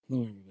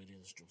Hello everybody,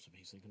 this is Joseph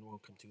Hasek and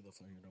welcome to the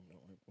FiredUp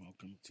Network.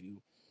 Welcome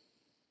to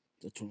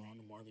the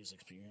Toronto Marlies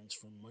experience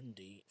for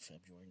Monday,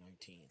 February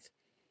 19th.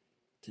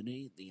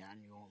 Today, the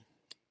annual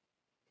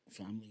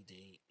Family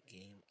Day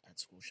game at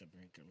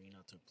Scotiabank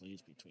Arena took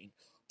place between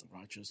the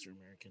Rochester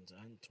Americans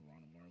and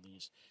Toronto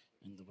Marlies,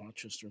 and the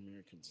Rochester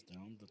Americans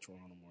downed the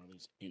Toronto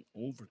Marlies in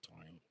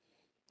overtime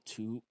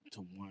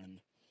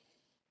 2-1.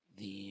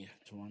 The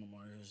Toronto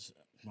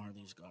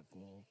Marlies got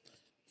goal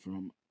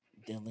from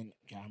Dylan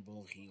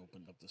Campbell. He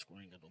opened up the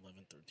scoring at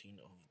 11:13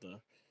 of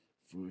the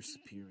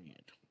first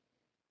period.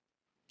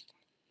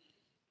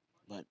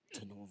 But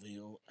to no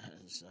avail,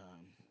 as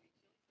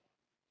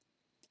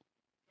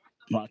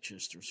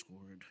Rochester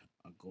scored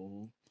a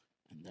goal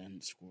and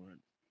then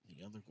scored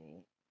the other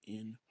goal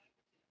in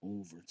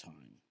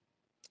overtime.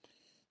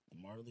 The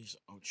Marlies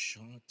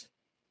outshot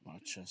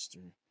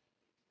Rochester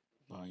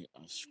by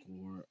a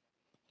score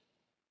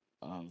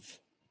of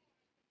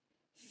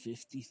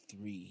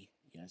 53.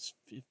 Yes,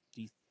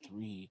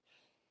 53-26.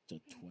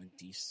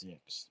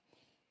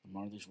 The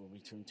Marlies will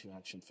return to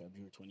action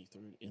February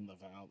 23rd in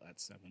Laval at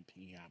 7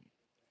 p.m.